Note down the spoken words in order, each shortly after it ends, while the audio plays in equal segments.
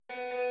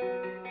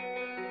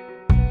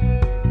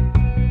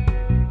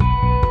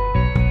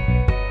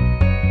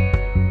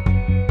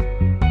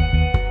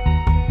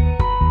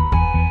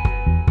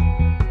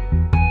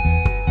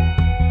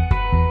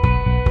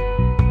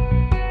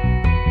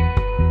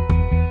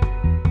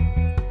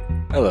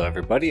Hello,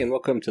 everybody, and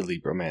welcome to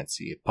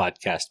Libromancy, a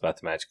podcast about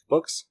the magic of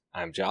books.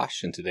 I'm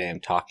Josh, and today I'm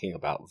talking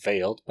about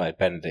Veiled by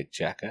Benedict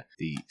Jacka,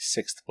 the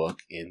sixth book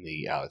in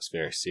the Alex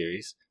Verus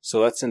series.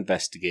 So let's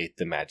investigate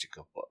the magic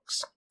of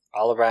books.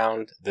 All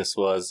around, this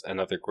was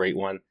another great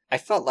one. I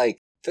felt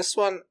like this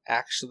one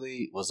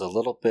actually was a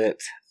little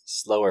bit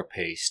slower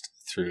paced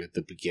through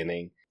the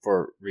beginning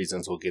for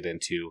reasons we'll get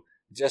into.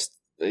 Just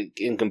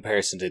in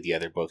comparison to the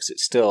other books,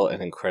 it's still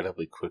an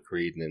incredibly quick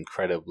read, an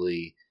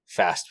incredibly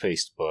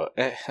fast-paced book.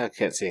 I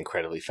can't say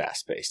incredibly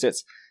fast-paced.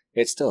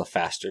 It's still a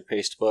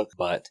faster-paced book,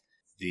 but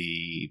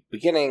the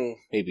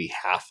beginning, maybe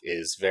half,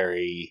 is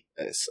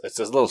it's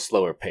a little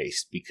slower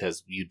paced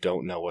because you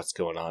don't know what's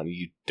going on.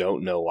 You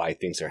don't know why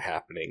things are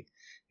happening,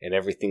 and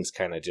everything's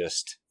kind of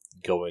just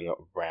going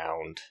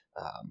around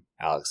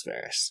Alex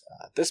Verus.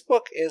 This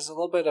book is a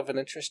little bit of an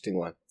interesting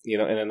one. You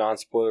know, in a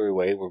non-spoilery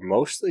way, we're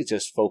mostly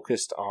just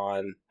focused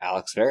on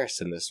Alex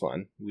Verus in this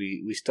one.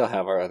 We still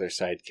have our other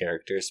side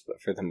characters, but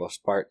for the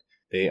most part,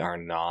 they are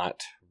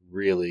not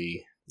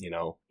really,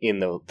 in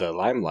the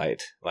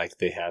limelight like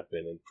they have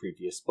been in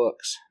previous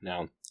books.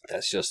 Now,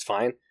 that's just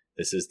fine.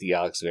 This is the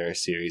Alex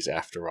Verus series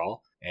after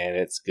all, and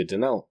it's good to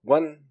know.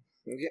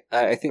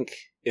 I think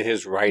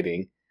his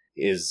writing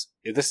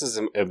this is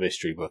a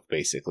mystery book,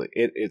 basically.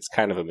 It's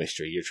kind of a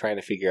mystery. You're trying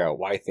to figure out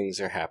why things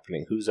are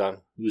happening,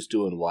 who's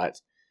doing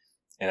what.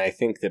 And I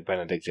think that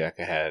Benedict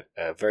Jacka had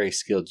a very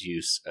skilled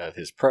use of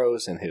his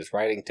prose and his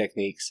writing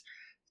techniques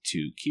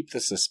to keep the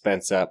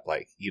suspense up.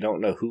 Like, you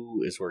don't know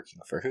who is working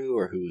for who,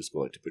 or who is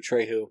going to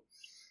betray who,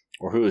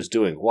 or who is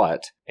doing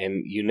what.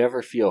 And you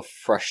never feel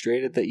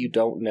frustrated that you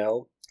don't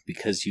know,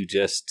 because you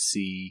just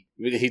see,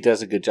 he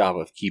does a good job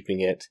of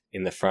keeping it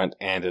in the front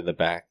and in the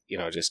back,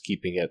 just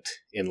keeping it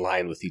in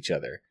line with each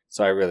other.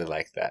 So I really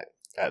like that.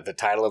 The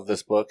title of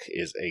this book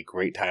is a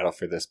great title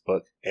for this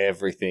book.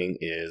 Everything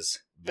is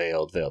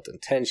veiled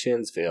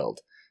intentions, veiled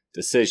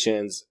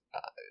decisions.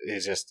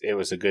 It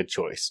was a good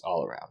choice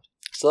all around.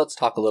 So let's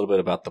talk a little bit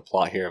about the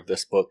plot here of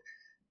this book.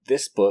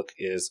 This book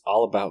is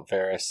all about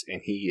Verus,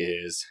 and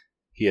he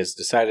has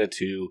decided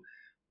to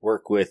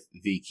work with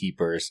the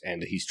keepers,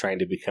 and he's trying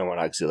to become an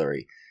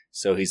auxiliary.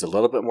 So he's a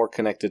little bit more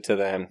connected to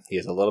them. He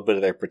has a little bit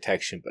of their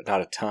protection, but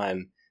not a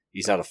ton.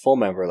 He's not a full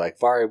member like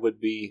Vari would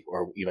be,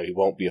 or he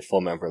won't be a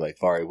full member like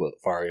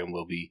Varian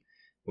will be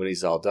when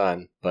he's all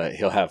done, but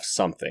he'll have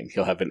something.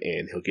 He'll have an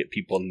in. He'll get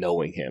people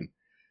knowing him.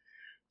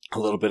 A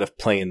little bit of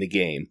playing the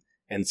game.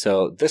 And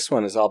so this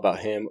one is all about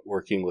him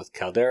working with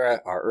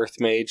Caldera, our Earth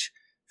Mage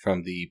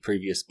from the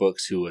previous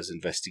books, who was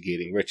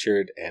investigating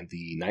Richard and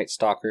the Night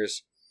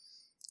Stalkers.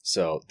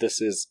 So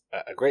this is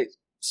a great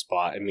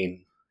spot. I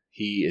mean,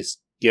 he is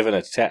given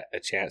a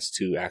chance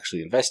to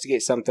actually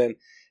investigate something,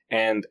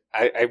 and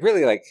I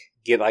really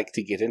like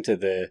to get into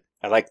the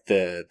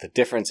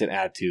difference in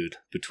attitude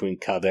between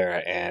Caldera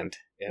and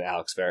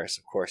Alex Verus.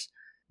 Of course,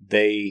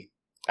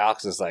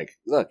 Alex is like,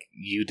 look,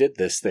 you did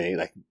this thing.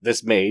 Like,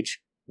 this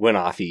mage went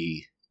off,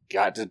 he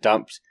got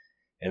dumped,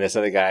 and this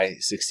other guy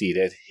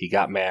succeeded. He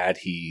got mad,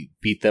 he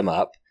beat them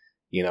up,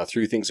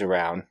 threw things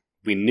around.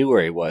 We knew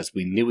where he was.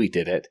 We knew he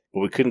did it, but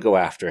we couldn't go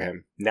after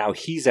him. Now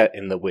he's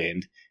in the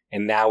wind,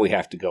 and now we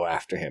have to go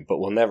after him, but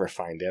we'll never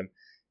find him.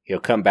 He'll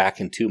come back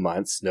in 2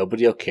 months.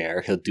 Nobody will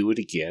care. He'll do it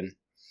again.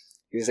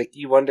 He's like,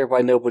 you wonder why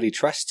nobody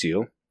trusts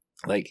you?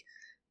 Like,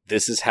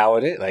 this is how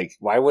it is. Like,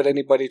 why would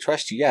anybody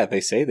trust you? Yeah,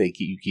 they say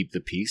you keep the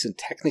peace, and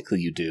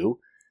technically you do,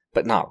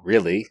 but not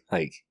really.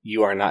 Like,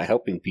 you are not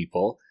helping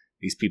people.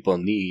 These people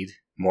need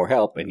more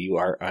help, and you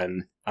are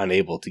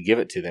unable to give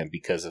it to them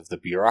because of the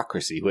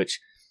bureaucracy, which...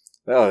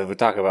 Well, if we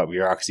talk about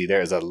bureaucracy,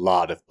 there is a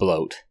lot of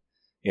bloat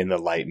in the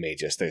Light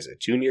Mages. There's a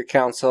junior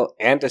council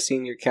and a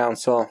senior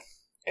council,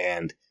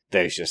 and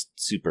there's just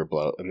super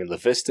bloat. I mean,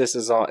 Levistus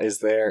is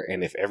there,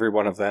 and if every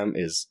one of them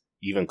is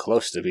even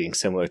close to being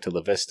similar to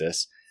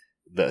Levistus,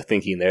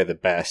 thinking they're the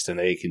best and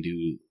they can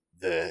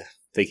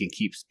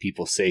keep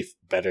people safe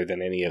better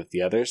than any of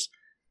the others,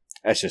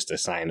 that's just a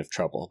sign of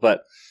trouble.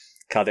 But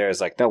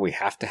Caldera's like, no, we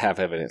have to have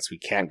evidence. We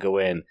can't go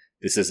in.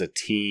 This is a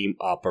team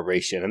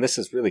operation. And this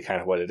is really kind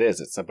of what it is.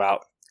 It's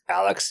about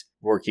Alex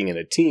working in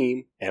a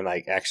team and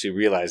actually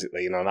realizing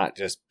that, not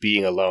just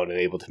being alone and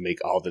able to make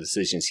all the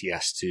decisions. He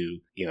has to,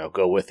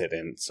 go with it.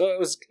 And so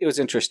it was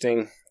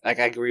interesting. I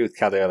agree with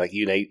Caldera.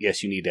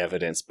 Yes, you need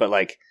evidence, but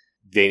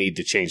they need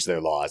to change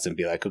their laws and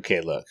be like, okay,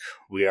 look,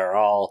 we are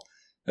all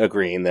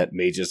agreeing that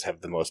mages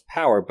have the most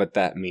power, but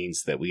that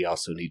means that we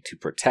also need to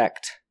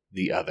protect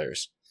the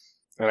others.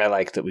 And I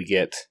like that we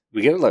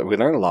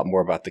learn a lot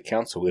more about the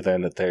council. We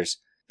learn that there's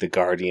the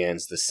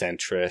Guardians, the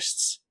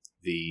Centrists,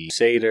 the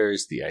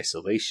Crusaders, the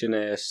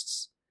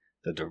Isolationists,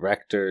 the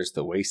Directors,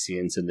 the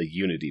Wacians, and the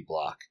Unity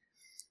Block.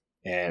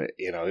 And,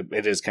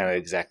 it is kind of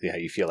exactly how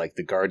you feel. Like,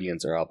 the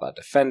Guardians are all about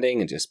defending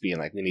and just being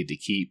like, we need to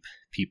keep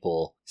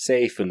people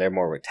safe, and they're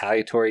more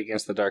retaliatory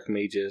against the Dark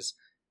Mages.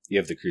 You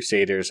have the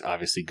Crusaders,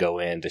 obviously go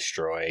in,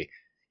 destroy,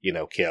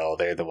 kill.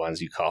 They're the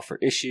ones you call for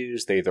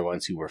issues. They're the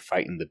ones who were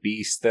fighting the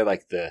beasts. They're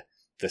like the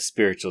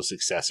spiritual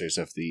successors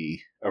of the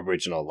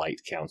original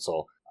Light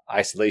Council.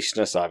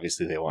 Isolationists,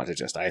 obviously, they want to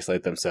just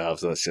isolate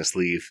themselves. Let's just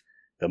leave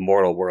the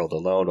mortal world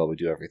alone while we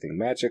do everything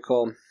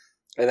magical.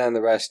 And then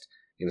the rest,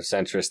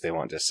 centrist, they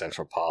want just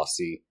central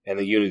policy. And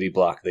the Unity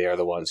block, they are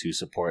the ones who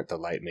support the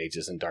light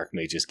mages and dark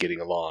mages getting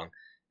along.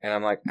 And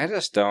I'm like, I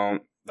just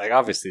don't,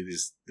 obviously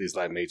these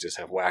light mages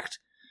have whacked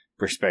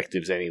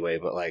perspectives anyway,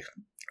 but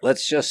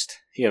let's just,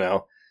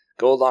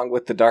 go along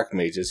with the dark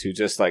mages who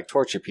just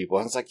torture people.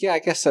 And it's yeah, I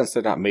guess since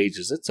they're not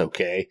mages, it's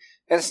okay.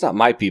 And it's not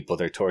my people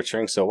they're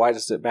torturing, so why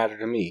does it matter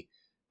to me?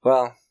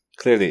 Well,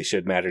 clearly it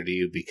should matter to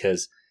you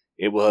because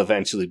it will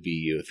eventually be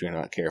you if you're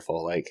not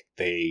careful.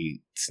 They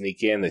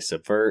sneak in, they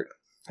subvert.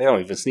 They don't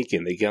even sneak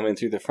in, they come in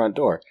through the front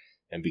door.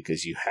 And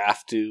because you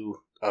have to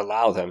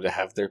allow them to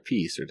have their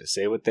piece or to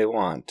say what they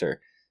want or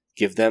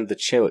give them the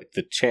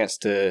chance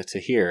to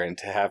hear and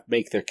to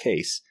make their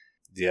case,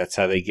 that's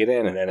how they get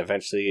in, and then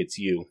eventually it's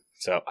you.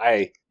 So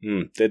I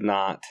do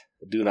not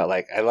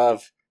like. I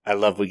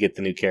love we get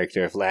the new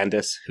character of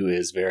Landis, who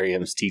is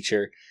Varium's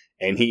teacher,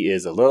 and he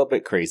is a little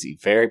bit crazy.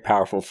 Very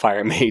powerful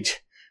fire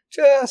mage,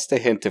 just a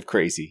hint of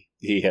crazy.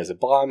 He has a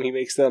bomb, he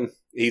makes them,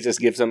 he just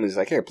gives them, he's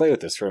here, play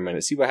with this for a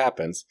minute, see what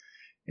happens.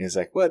 And he's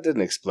well, it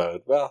didn't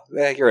explode. Well,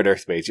 you're an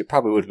earth mage. It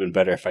probably would have been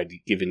better if I'd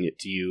given it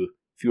to you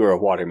if you were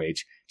a water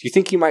mage. Do you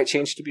think you might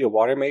change to be a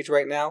water mage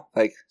right now?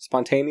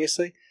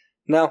 Spontaneously?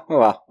 No? Oh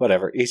well,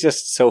 whatever. He's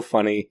just so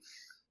funny.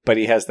 But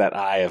he has that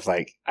eye of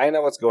I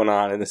know what's going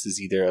on, and this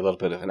is either a little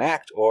bit of an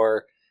act,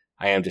 or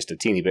I am just a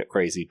teeny bit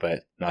crazy,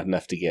 but not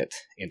enough to get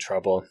in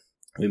trouble.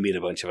 We meet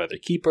a bunch of other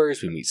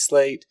keepers. We meet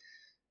Slate.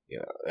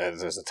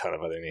 There's a ton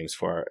of other names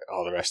for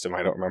all the rest of them.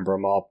 I don't remember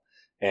them all.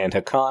 And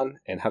Hakan.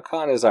 And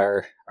Hakan is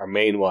our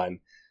main one.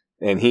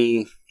 And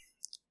he,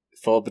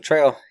 full of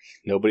betrayal.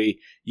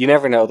 You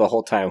never know the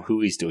whole time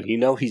who he's doing.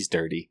 He's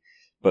dirty,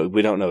 but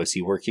we don't know. Is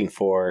he working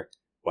for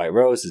White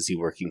Rose? Is he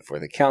working for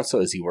the council?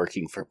 Is he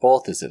working for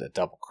both? Is it a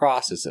double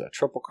cross? Is it a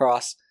triple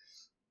cross?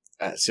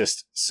 It's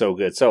just so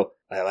good. So,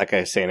 like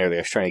I was saying earlier,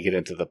 I was trying to get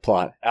into the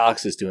plot.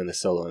 Alex is doing the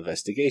solo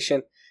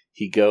investigation.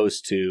 He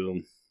goes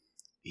to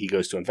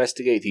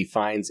investigate. He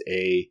finds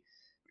a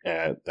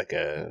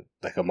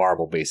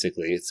marble,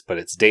 basically.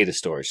 It's data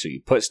storage. So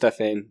you put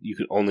stuff in.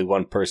 Only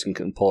one person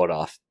can pull it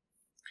off.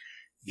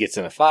 Gets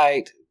in a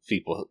fight.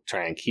 People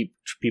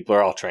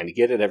are all trying to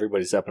get it.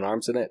 Everybody's up in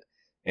arms in it.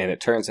 And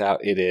it turns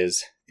out it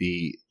is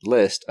the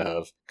list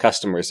of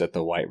customers at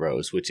the White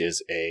Rose, which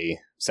is a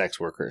sex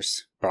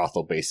workers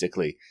brothel,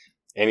 basically.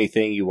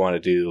 Anything you want to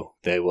do,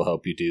 they will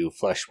help you do.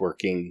 Flesh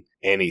working,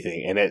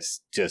 anything. And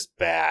it's just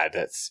bad.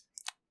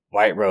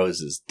 White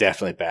Rose is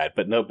definitely bad,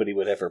 but nobody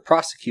would ever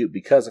prosecute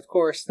because, of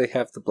course, they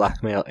have the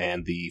blackmail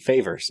and the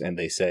favors. And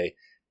they say,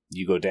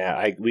 you go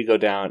down, we go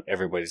down,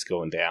 everybody's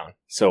going down.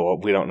 So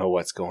we don't know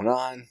what's going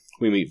on.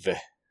 We meet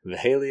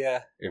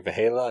Vihalia,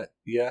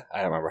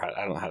 I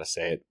don't know how to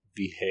say it,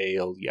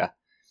 Vihalia,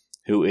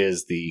 who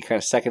is the kind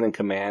of second in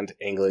command,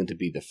 angling to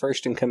be the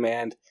first in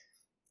command,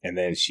 and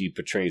then she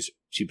betrays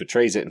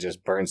it and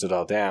just burns it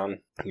all down,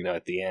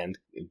 at the end,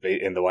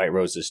 and the White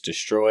Rose is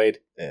destroyed.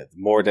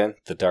 Morden,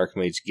 the Dark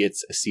Mage,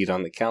 gets a seat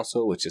on the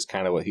council, which is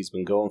kind of what he's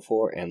been going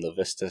for, and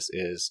Levistus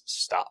is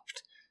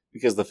stopped.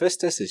 Because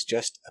Levistus is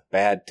just a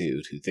bad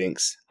dude who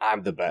thinks,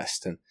 I'm the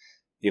best, and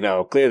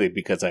clearly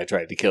because I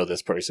tried to kill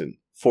this person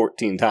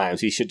 14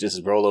 times, he should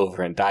just roll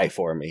over and die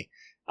for me.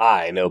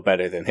 I know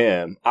better than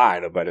him. I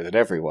know better than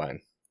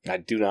everyone. I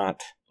do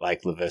not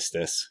like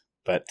Levistus,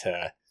 but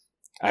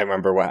I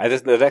remember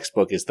the next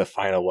book is the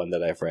final one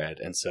that I've read,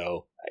 and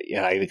so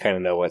I kind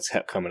of know what's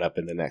coming up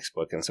in the next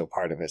book, and so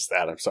part of it's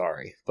that. I'm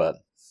sorry, but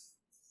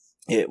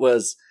it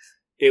was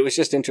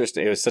just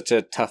interesting. It was such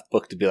a tough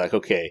book to be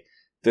okay,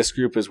 this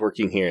group is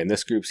working here, and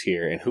this group's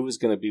here, and who's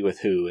going to be with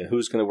who, and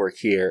who's going to work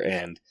here,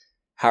 and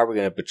how are we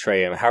going to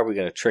betray him? How are we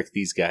going to trick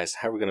these guys?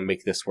 How are we going to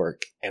make this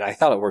work? And I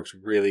thought it works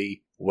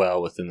really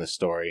well within the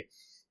story.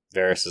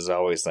 Varys is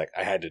always I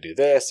had to do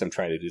this. I'm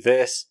trying to do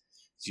this.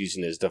 He's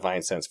using his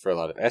divine sense for a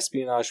lot of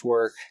espionage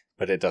work,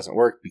 but it doesn't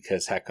work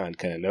because Hakon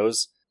kind of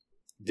knows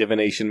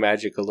divination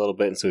magic a little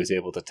bit, and so he's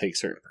able to take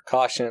certain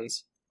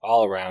precautions.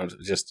 All around,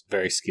 just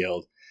very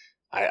skilled.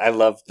 I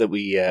love that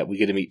we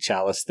get to meet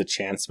Chalice, the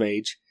Chance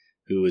Mage,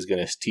 who is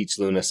going to teach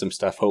Luna some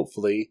stuff,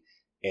 hopefully.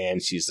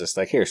 And she's just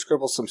here,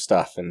 scribble some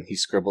stuff. And he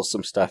scribbles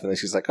some stuff. And then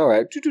she's all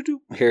right,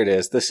 here it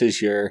is. This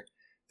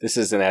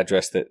is an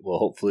address that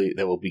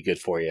will be good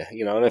for you.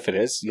 And if it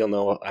is, you'll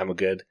know I'm a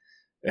good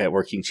at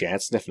working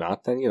Chance. And if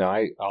not, then,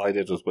 all I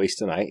did was waste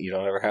a night. You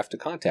don't ever have to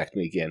contact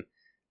me again.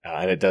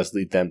 And it does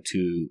lead them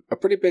to a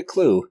pretty big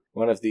clue.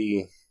 One of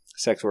the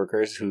sex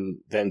workers who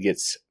then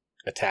gets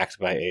attacked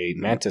by a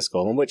mantis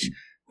golem, which,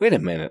 wait a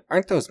minute,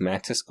 aren't those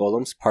mantis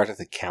golems part of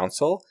the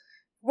council?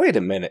 Wait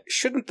a minute,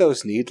 shouldn't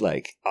those need,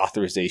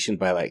 authorization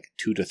by,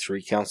 2 to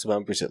 3 council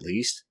members at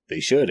least? They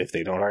should, if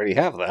they don't already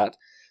have that.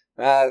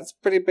 It's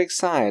a pretty big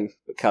sign.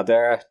 But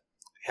Caldera,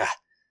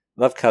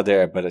 love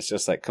Caldera, but it's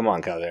just come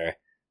on, Caldera.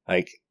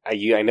 I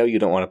know you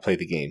don't want to play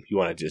the game. You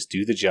want to just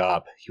do the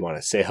job. You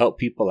want to help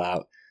people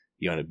out.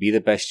 You want to be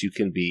the best you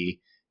can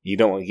be. You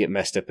don't want to get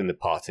messed up in the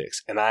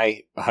politics. And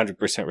I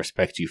 100%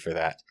 respect you for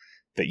that.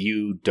 That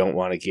you don't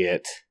want to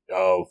get,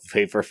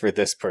 favor for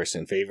this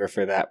person, favor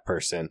for that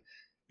person.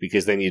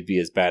 because then you'd be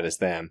as bad as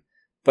them.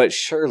 But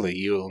surely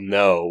you'll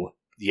know,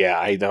 yeah,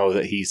 I know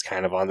that he's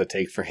kind of on the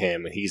take for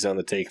him, and he's on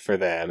the take for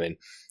them, and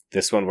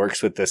this one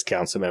works with this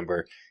council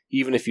member.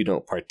 Even if you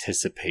don't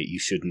participate, you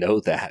should know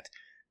that.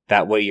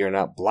 That way you're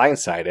not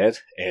blindsided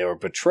or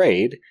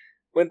betrayed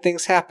when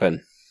things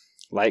happen.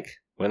 Like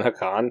when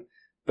Hakan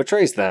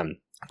betrays them,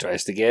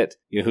 tries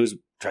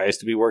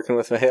to be working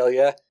with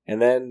Mahalia,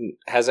 and then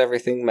has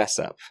everything mess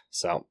up.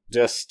 So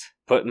just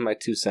putting my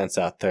 2 cents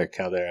out there,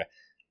 Caldera.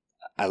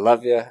 I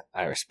love you.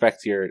 I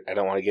respect I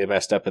don't want to get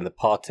messed up in the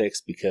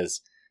politics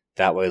because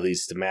that way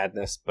leads to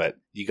madness, but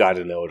you got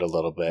to know it a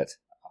little bit.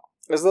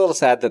 It was a little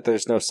sad that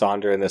there's no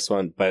Sonder in this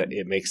one, but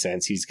it makes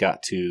sense. He's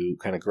got to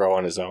kind of grow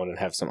on his own and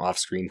have some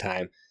off-screen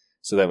time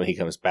so that when he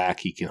comes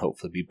back, he can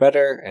hopefully be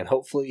better, and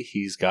hopefully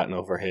he's gotten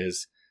over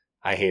his,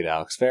 I hate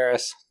Alex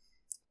Ferris,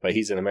 but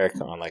he's in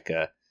America on like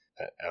a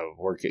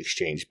work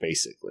exchange,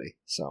 basically.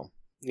 So,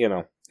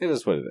 it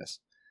is what it is.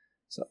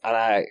 So,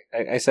 and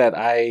I said,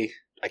 I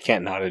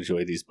can't not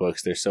enjoy these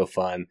books. They're so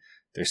fun.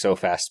 They're so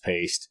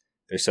fast-paced.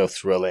 They're so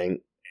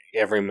thrilling.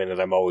 Every minute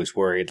I'm always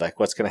worried, like,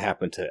 what's going to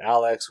happen to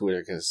Alex?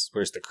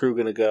 Where's the crew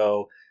going to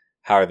go?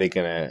 How are they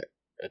going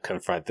to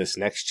confront this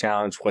next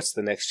challenge? What's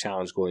the next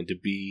challenge going to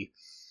be?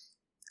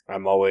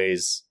 I'm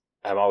always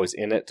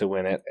in it to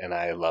win it, and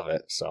I love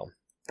it. So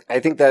I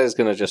think that is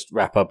going to just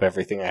wrap up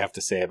everything I have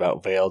to say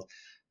about Veiled.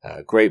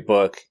 Great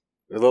book.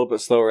 A little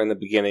bit slower in the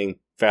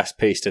beginning,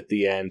 fast-paced at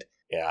the end.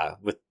 Yeah,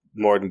 with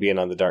Morden being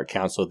on the Dark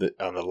Council,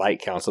 on the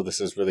Light Council,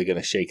 this is really going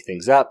to shake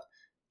things up.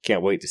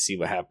 Can't wait to see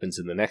what happens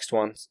in the next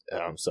ones.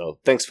 So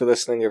thanks for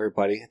listening,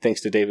 everybody. Thanks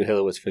to David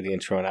Hillowitz for the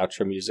intro and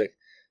outro music.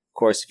 Of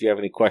course, if you have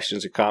any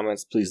questions or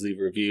comments, please leave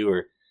a review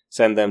or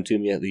send them to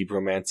me at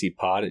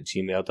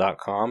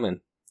libromancypod@gmail.com.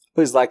 And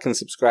please like and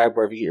subscribe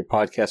wherever you get your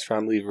podcast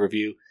from. Leave a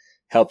review.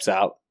 Helps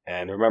out.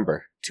 And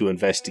remember to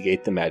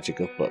investigate the magic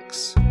of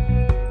books.